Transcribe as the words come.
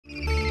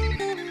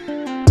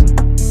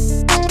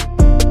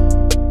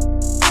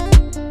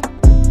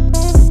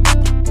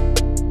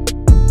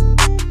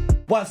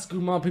What's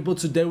good, my people?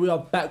 Today we are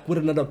back with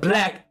another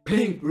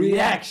Blackpink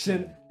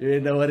reaction.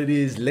 You know what it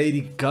is, Lady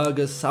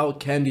Gaga's Sour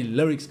Candy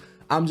lyrics.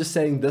 I'm just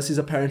saying this is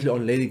apparently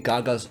on Lady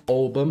Gaga's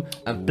album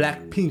and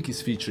Blackpink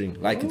is featuring,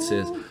 like it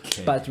says.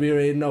 But we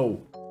already know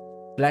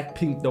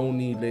Blackpink don't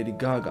need Lady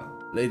Gaga.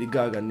 Lady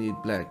Gaga need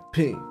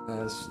Blackpink.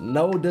 There's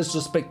no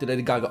disrespect to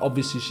Lady Gaga.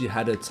 Obviously she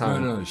had her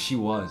time. No, she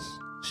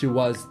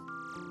was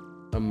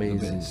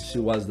amazing. She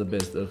was the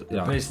best.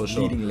 Yeah, best for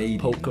sure. leading lady.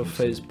 Poker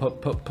face.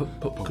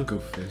 Poker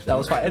face. That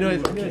was fine.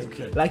 Anyways,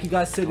 like you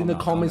guys said in the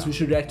comments, we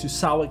should react to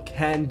Sour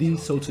Candy.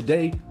 So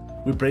today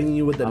we're bringing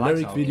you with the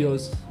lyric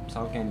videos.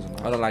 Sour candy's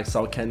nice. I don't like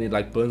sour candy. It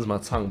like burns my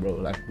tongue, bro.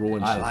 Like raw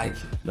and shit. I like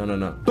it.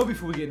 No. But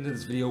before we get into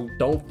this video,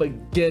 don't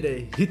forget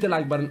it. Hit the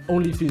like button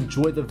only if you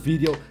enjoyed the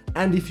video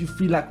and if you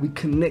feel like we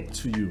connect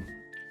to you.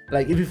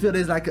 Like if you feel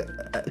there's like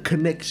a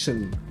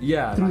connection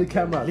through the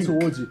camera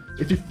towards you.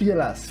 If you feel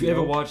us. If you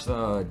ever watched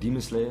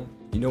Demon Slayer,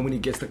 you know when he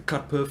gets the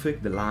cut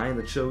perfect, the line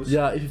that shows.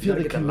 Yeah, if you feel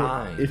the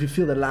line. If you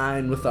feel the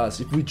line with us,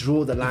 if we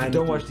draw the line. If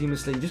you don't watch Demon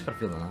Slayer, you just gotta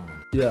feel the line.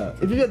 Yeah,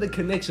 if you get the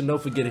connection,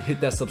 don't forget to hit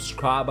that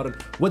subscribe button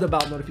with the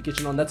bell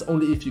notification on. That's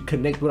only if you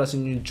connect with us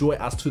and you enjoy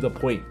us to the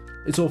point.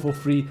 It's all for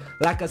free.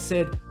 Like I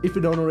said, if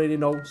you don't already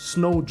know,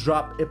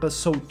 Snowdrop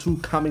episode 2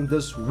 coming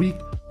this week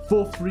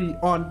for free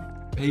on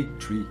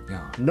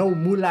Patreon. No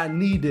moolah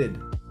needed.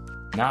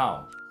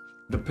 Now,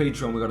 the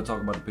Patreon, we gotta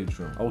talk about the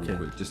Patreon. Okay. Real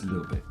quick, just a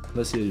little bit.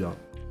 Let's hear y'all.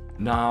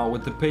 Now,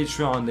 with the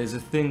Patreon, there's a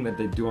thing that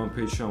they do on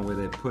Patreon where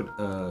they put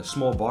a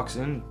small box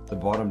in the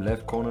bottom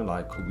left corner,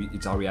 like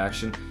it's our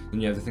reaction. Then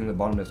you have the thing in the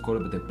bottom left corner,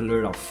 but they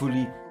blur it out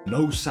fully,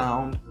 no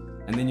sound.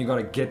 And then you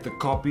gotta get the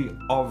copy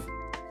of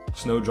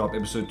Snowdrop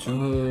episode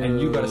 2, and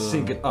you gotta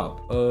sync it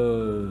up.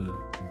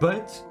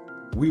 But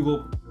we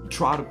will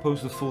try to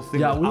post the full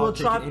thing. Yeah, we will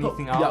try.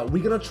 Yeah,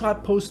 we're gonna try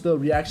post the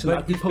reaction.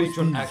 But if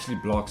Patreon actually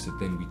blocks it,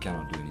 then we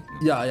cannot do anything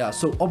else. Yeah.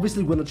 So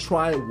obviously we're gonna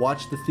try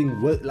watch the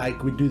thing with,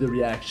 like we do the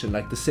reaction,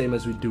 like the same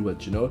as we do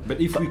it, you know. But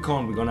if we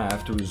can't, we're gonna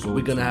have to resolve.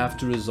 We're gonna have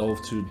to resolve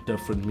to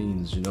different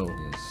means, you know.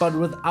 Yes. But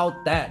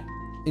without that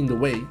in the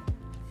way,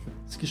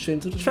 let's get straight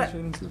into the track.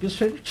 Let's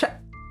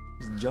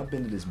jump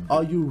into this.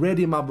 Are you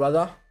ready, my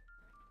brother?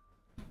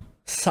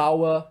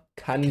 Sour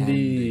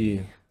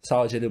candy.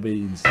 Sour jelly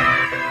beans.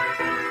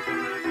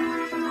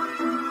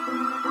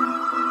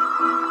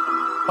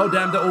 Oh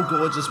damn, they're all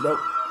gorgeous, bro.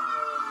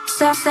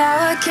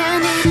 Sour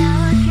candy.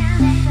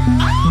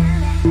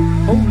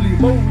 Holy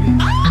moly.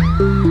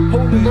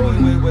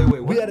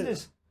 Wait. We had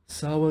this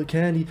sour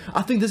candy.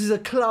 I think this is a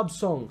club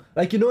song.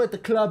 Like, you know, at the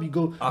club you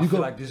go. I feel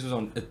like this was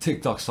on a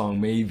TikTok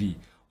song maybe,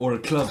 or a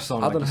club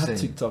song. I don't have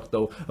TikTok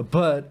though,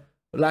 but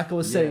like I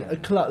was saying, a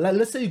club. Like,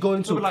 let's say you go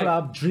into a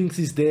club, drinks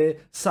is there,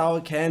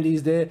 sour candy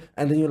is there,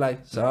 and then you're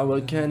like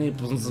sour candy. You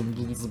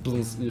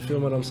feel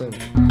what I'm saying?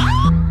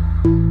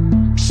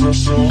 I'm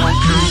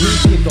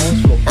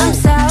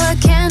sour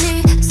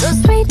candy, so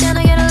sweet, then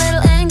I get a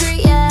little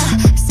angry, yeah.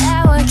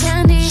 Sour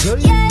candy,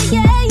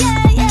 yeah.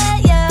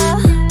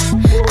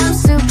 I'm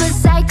super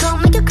psycho,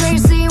 make you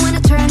crazy when I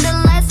turn the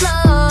lights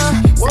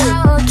low.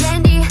 Sour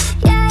candy,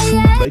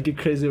 yeah. Make it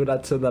crazy when I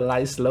turn the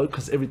lights low,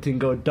 cause everything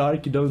go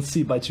dark, you don't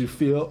see but you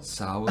feel.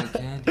 Sour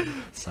candy.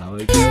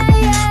 Sour candy.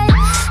 Yeah.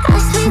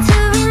 Ask me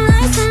to be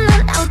nice and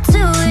then I'll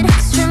do it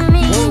extra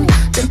mean.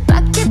 The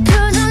bucket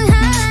goes on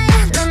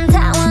high, 넌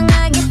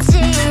당황하겠지.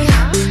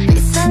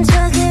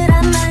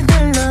 이상적이란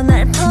말들로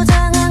날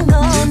포장한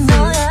건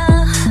너야.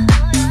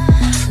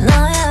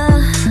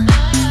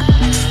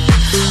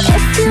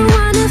 If you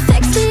wanna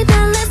fix me,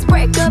 then let's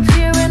break up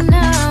here and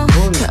now.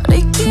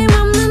 거리낌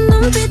없는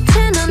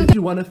눈빛에 넌. If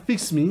you wanna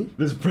fix me,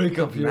 Let's break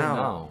up here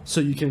now.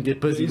 so you can get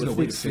busy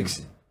with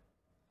fixing.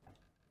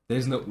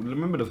 There's no.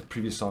 Remember the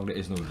previous song? There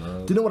is no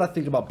love. Do you know what I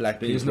think about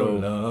Blackpink? There is no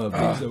love.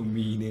 There's no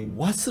meaning.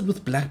 What's it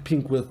with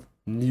Blackpink with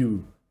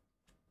new?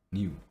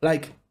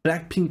 Like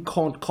Blackpink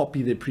can't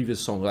copy their previous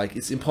song. Like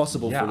it's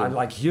impossible for them. I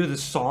like hear the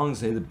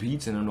songs, hear the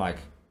beats, and I'm like,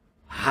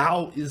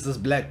 how is this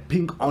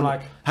Blackpink on?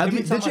 like,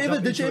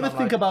 did you ever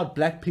think about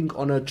Blackpink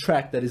on a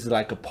track that is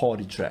like a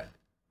party track?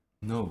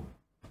 no.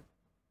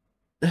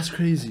 That's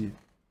crazy.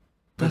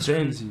 That's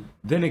crazy.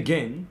 Then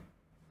again,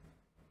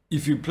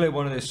 if you play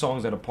one of their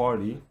songs at a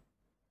party.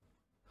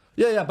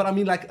 Yeah, but I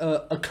mean like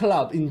a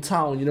club in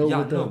town, you know. Yeah,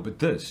 with no, but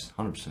this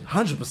 100%.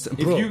 100%,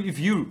 bro. If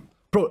you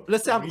bro,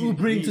 let's say I'm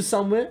Ubering to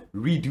somewhere.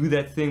 Redo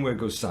that thing where it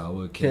goes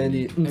sour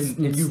candy,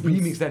 and you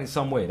remix that in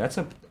some way. That's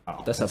a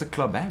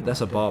club band.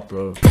 That's a bar,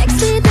 bro.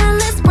 Sexy, then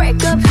let's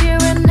break up here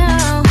and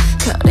now.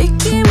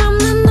 거리낌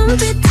없는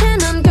눈빛에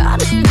넌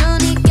거릴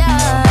두니까.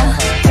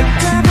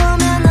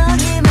 지켜보면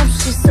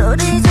어김없이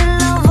소리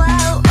질러.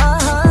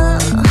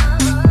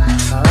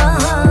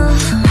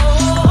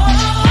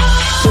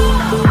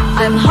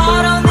 I'm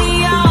hot on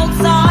the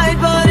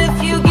outside, but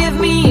if you give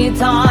me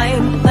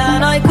time,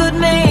 then I could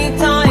make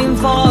time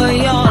for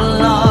your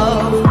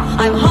love.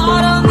 I'm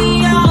hot on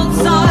the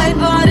outside,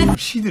 but if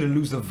She didn't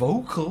lose the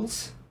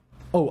vocals.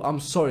 Oh, I'm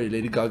sorry,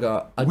 Lady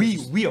Gaga.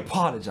 We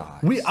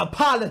apologize. We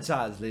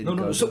apologize, Lady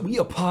Gaga. No, so we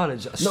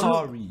apologize.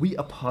 Sorry. We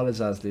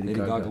apologize, Lady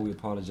Gaga. We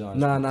apologize.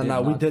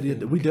 Nah. We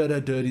did her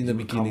dirty in the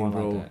beginning,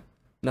 bro.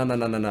 Like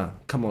No.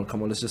 Come on.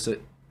 Let's just say,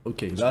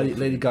 okay,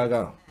 Lady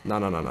Gaga.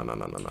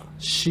 No.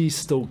 She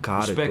still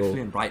got it, bro.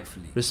 Respectfully and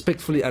rightfully.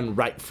 Respectfully and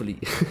rightfully.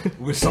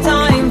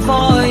 Time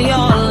for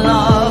your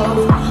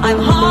love. I'm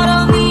hot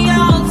on the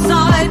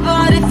outside,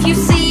 but if you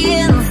see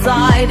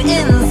inside.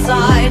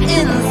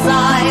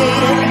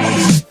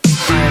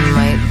 I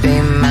might be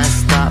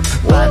messed up,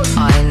 but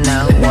I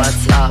know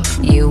what's up.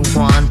 You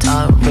want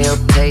a real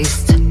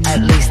taste? At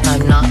least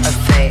I'm not a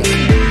fake.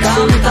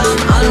 Come,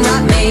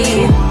 unwrap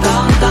me.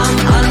 Come,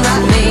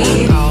 unwrap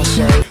me. I'll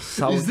show.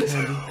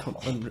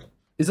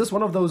 Is this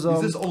one of those?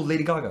 Is this old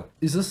Lady Gaga?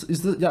 Is this?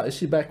 Yeah. Is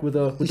she back with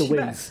the she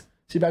back? ways?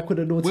 She back with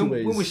the naughty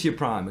ways? When was she a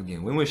prime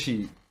again? When was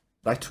she?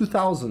 Like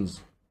 2000s.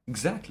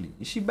 Exactly.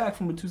 Is she back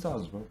from the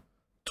 2000s, bro?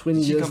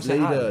 20 She years comes to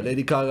hide. later,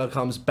 Lady Gaga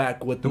comes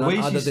back with The none way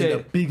she other than said-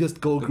 the biggest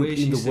girl The group way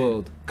in she the said,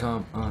 world.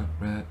 Come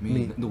unwrap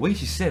me. The way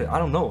she said it, I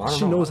don't know.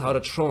 She knows how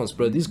to trance,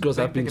 bro. These girls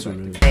have been to Come,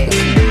 unwrap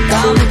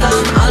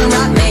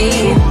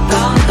me.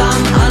 Come,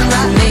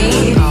 unwrap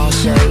me. I'll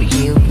show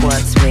you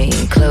what's me.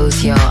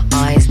 Close your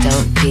eyes,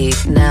 don't peek.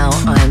 Now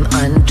I'm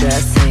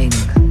undressing.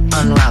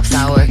 Unwrap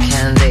sour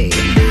candy.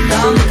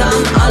 Come,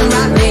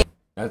 unwrap me.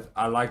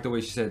 I like the way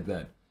she said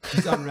that.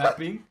 She's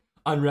unwrapping.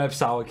 Unwrap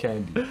sour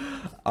candy.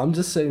 I'm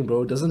just saying,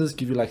 bro. Doesn't this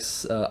give you like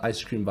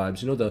ice cream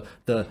vibes? You know the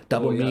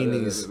double Oh, yeah,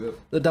 meanings. yeah.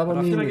 The double But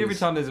I meanings. feel like every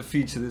time there's a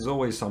feature, there's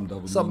always some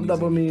double some meanings.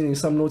 double meanings,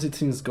 some naughty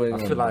things going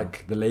on. I feel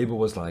like the label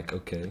was like,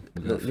 okay,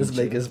 we got a let's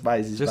feature. make it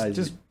spicy.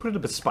 Just put it a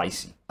bit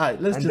spicy.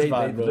 Alright, let's And just they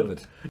vibe, bro.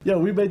 delivered. Yeah,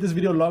 we made this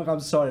video long. I'm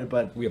sorry,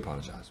 but We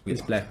apologize.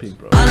 it's Blackpink,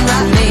 bro.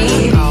 Unwrap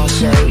me. I'll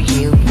show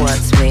you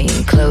what's me.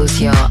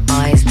 Close your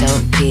eyes,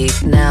 don't peek.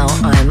 Now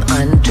I'm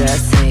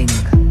undressing.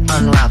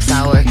 Unwrap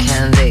sour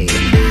candy.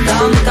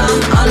 Come,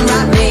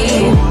 unwrap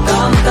me.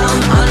 Come,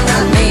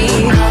 unwrap me.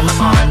 Come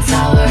on,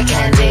 sour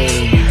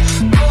candy.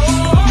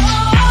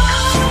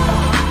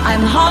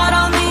 I'm hot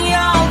on the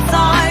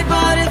outside,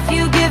 but if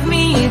you give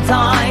me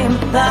time,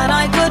 then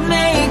I could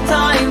make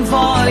time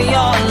for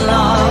your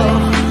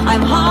love.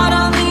 I'm hot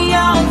on the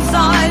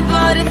outside,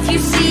 but if you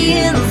see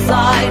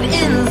inside.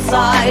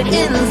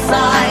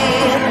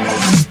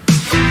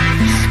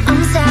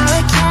 I'm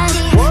sour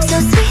candy, so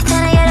sweet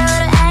that I get a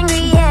little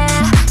angry,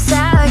 yeah.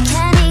 Sour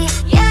candy,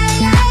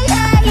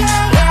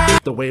 yeah.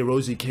 The way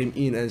Rosie came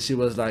in and she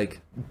was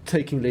like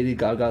taking Lady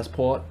Gaga's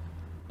part,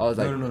 I was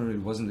like, No, it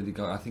wasn't Lady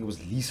Gaga. I think it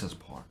was Lisa's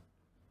part.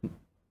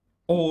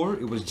 Or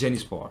it was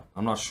Jenny's part.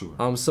 I'm not sure.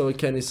 I'm so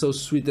candy, so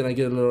sweet, then I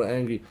get a little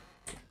angry.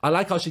 I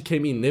like how she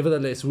came in.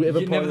 Nevertheless,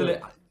 whoever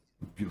Nevertheless,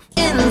 beautiful.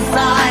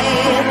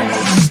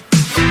 Inside.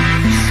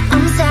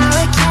 I'm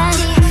sour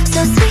candy,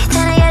 so sweet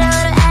that I get a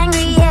little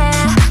angry, yeah.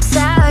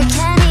 Sour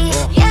candy,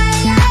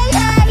 yeah.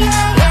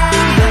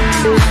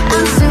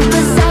 I'm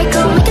super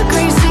psycho, make you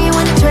crazy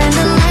when I turn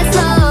the lights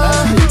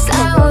low.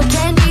 Sour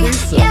candy,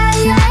 yeah.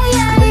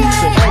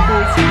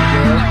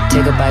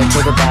 Take a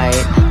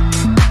bite.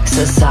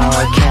 So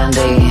sour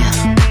candy.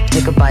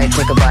 Take a bite.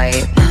 So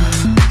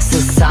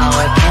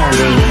sour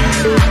candy.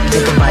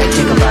 Take a bite.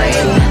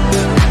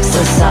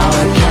 So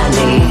sour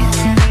candy.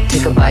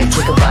 Take a bite.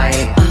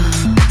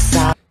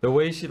 Sour. The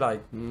way she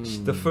like,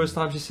 the first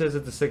time she says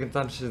it, the second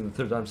time she says it, the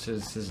third time she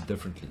says it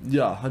differently.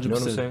 Yeah, 100%. You know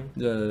what I'm saying?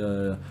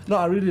 Yeah. No,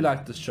 I really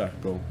like this track,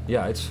 bro.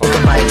 Yeah, it's fun.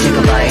 Take a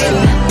bite.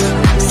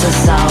 So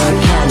sour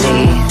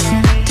candy.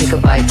 Take a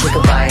bite.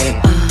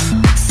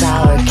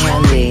 Sour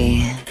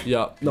candy.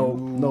 Yeah,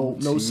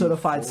 no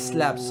certified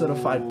slap,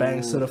 certified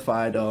bang,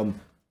 certified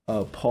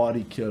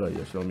party killer,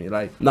 you feel me?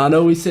 Like, now I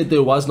know we said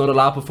there was not a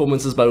live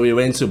performances, but we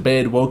went to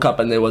bed, woke up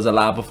and there was a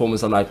live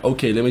performance. I'm like,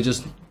 okay, let me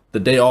just the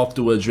day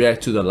afterwards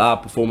react to the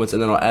live performance and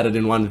then I'll add it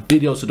in one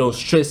video, so don't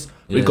stress.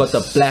 We got the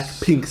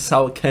Blackpink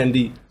Sour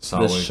Candy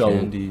show.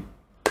 Candy.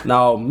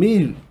 Now,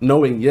 me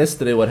knowing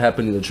yesterday what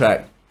happened in the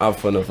track, I'm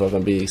finna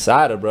fucking be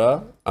excited,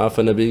 bro. I'm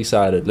finna be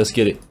excited. Let's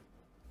get it.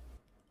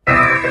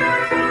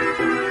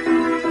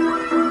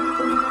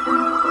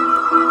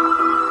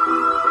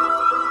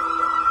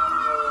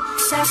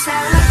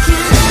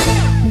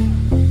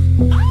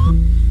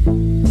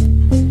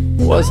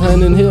 What's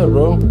happening here,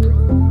 bro?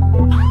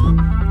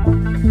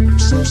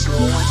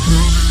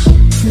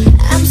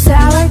 I'm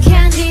sour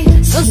candy,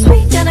 so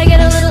sweet that I get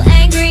a little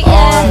angry,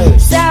 yeah. Aye.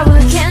 Sour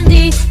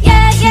candy, yeah.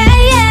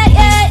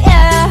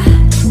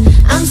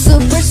 I'm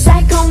super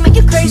psycho, make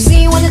you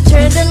crazy when I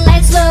turn the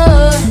lights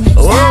low.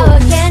 Sour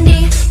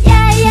candy,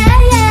 yeah.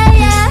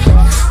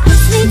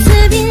 Just need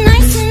to be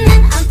nice and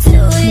then I'll do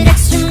it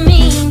extra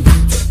mean.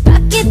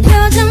 뜻밖의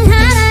표정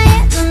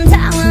하나에 넌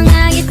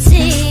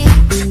당황하겠지.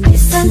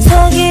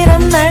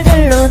 이상적이란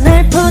말들로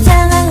날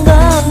포장한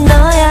건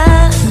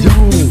너야. Yo,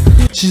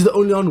 she's the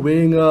only one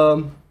wearing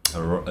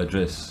A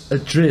dress. a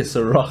dress,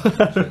 a rock, a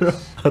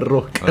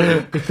rock,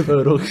 A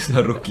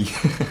rookie.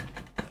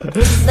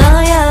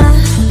 너야.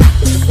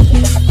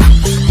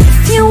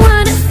 If you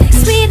wanna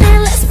fix me,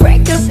 then let's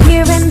break up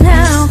here and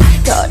now.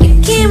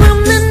 거리낌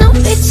없는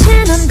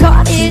눈빛에 넌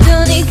거리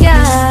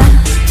두니까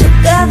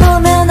듣다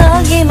보면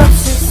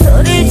어김없이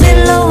소리를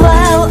질러.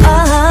 Wow,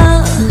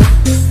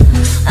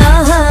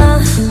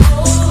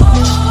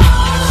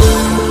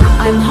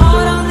 I'm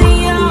hot on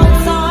the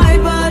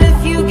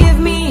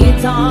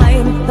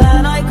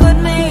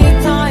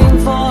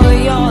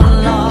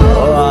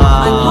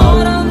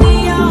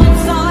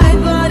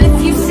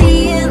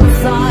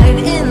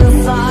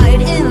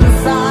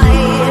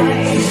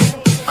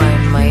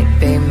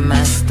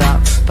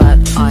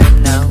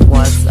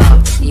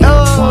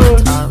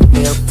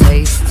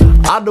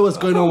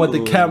what's going on with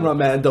the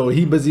cameraman though.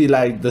 He busy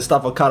like the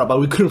stuff are cut up, but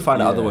we couldn't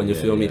find the other one. You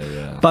feel me?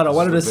 But I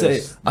wanted to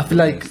say, I feel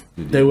like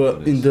they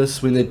were in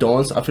this when they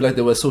danced. I feel like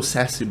they were so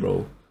sassy,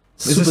 bro.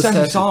 It's a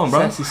sassy song, bro.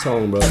 Sassy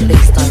song, bro. At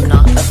least I'm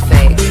not a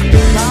fake.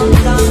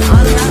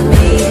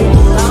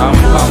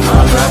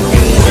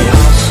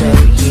 I'll show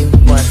you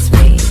what's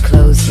me.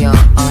 Close your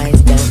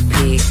eyes, don't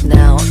peek.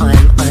 Now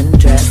I'm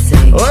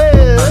undressing.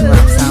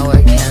 Unwrap sour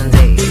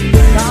candy.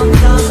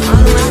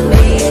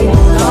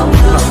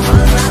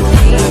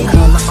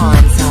 Come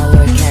on,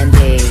 sour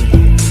candy.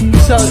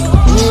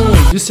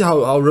 You see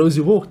how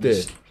Rosie walked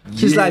there?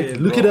 She's like,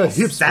 look at her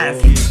hips,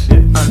 sassy shit.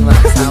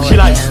 Unwrap sour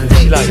candy.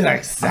 She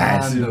like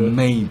sassy. I'm the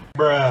main,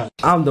 bruh.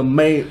 I'm the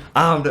main.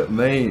 I'm the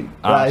main.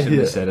 Right I shouldn't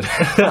here. have said it.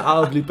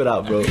 I'll bleep it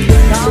out, bro.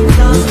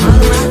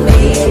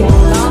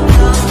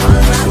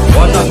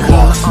 What the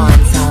fuck?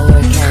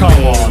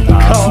 Come on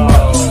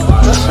now.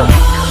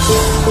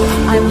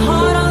 I'm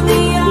hard on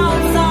the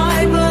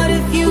outside, but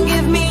if you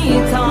give me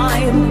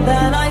time,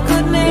 then I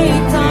could make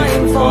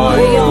time for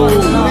your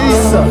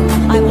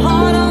love. I'm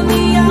hard on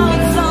the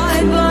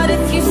outside, but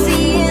if you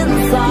see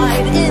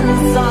inside,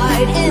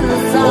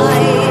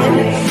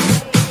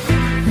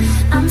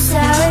 I'm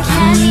sour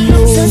candy,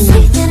 so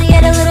sweet and I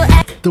get a little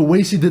The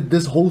way she did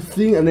this whole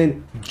thing and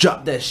then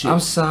drop that shit. I'm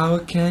sour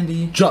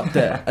candy. Drop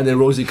that, and then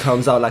Rosie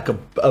comes out like a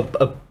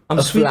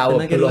sweet flower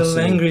and I get a little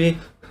blossoming. angry.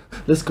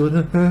 Let's go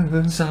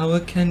to Sour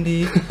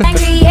candy.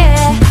 angry,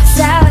 yeah.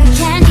 Sour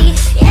candy,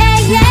 yeah,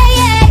 yeah,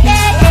 yeah,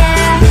 yeah,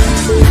 yeah.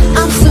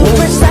 I'm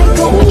super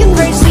psycho when you're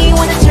crazy,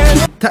 wanna turn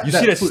the tap You that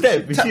see that foot.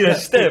 step? You Tap see that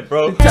step,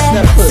 bro? Tap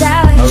that foot.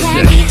 sour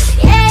candy,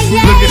 yeah,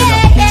 yeah,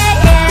 yeah, yeah,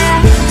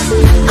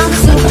 yeah. I'm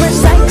super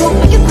psycho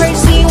when you're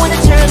crazy, wanna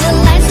turn the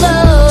lights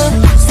low.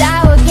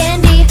 Sour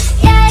candy,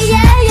 yeah,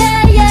 yeah,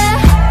 yeah,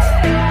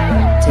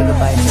 yeah. Take a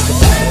bite,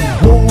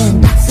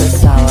 so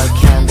sour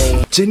candy.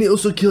 Jenny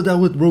also killed that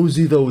with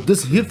Rosie though.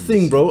 This hip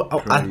thing, bro.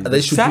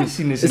 They should be.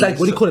 Sassiness It's like, in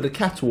what do you this. call it? A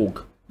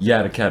catwalk.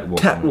 Yeah, the catwalk.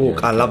 Catwalk.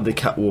 Yeah. I love the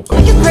catwalk.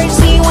 When you're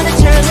crazy, wanna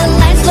turn the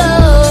lights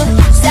low.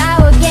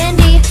 Sour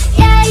candy,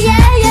 yeah,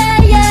 yeah,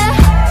 yeah,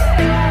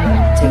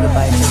 yeah. Take a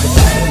bite,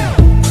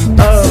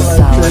 Oh,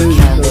 sour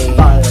candy.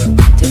 fire.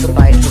 Take a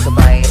bite,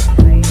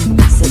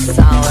 so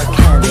sour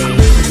candy.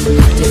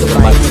 Take a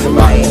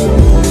bite,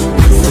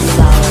 so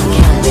sour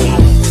candy.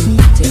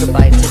 Take a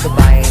bite,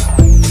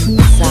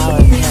 sour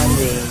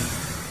candy.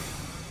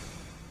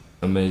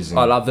 Amazing.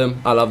 I love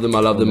them. I love them. I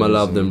love them. I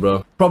love them,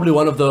 bro. Probably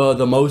one of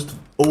the most.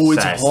 Oh,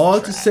 it's Sassy hard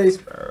to tracks, say.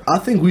 bro. I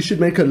think we should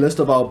make a list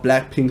of our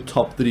Blackpink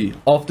top 3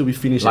 after we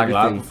finish Like live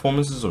everything.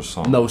 performances or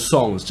songs? No,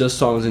 songs, just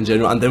songs in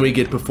general, and then we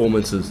get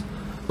performances.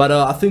 But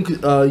I think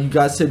you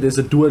guys said there's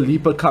a Dua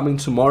Lipa coming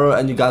tomorrow,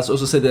 and you guys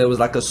also said there was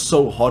like a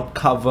So Hot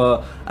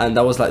cover, and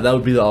that was like that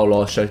would be our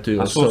last track too.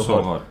 I saw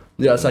So Hot.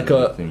 Yeah, it's like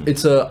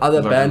it's a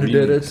other Like band a who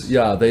did it. remix.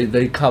 Yeah,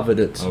 they covered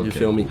it. You Okay,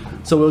 feel me?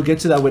 So we'll get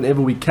to that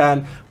whenever we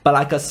can. But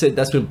like I said,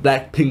 that's been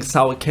Blackpink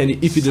Sour Candy.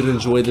 If you did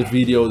enjoy the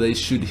video, they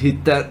should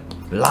hit that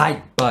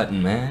Like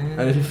button, man.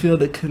 and if you feel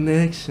the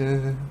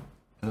connection,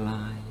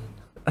 align.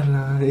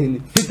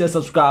 Hit that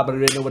subscribe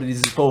button. You know what it is.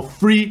 It's for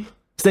free.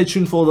 Stay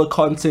tuned for the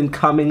content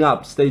coming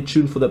up. Stay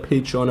tuned for the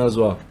Patreon as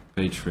well.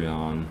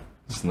 Patreon.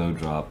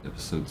 Snowdrop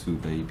episode 2,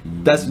 baby.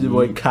 That's your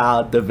boy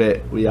Kyle the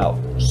Vet. We out.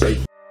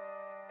 Safe.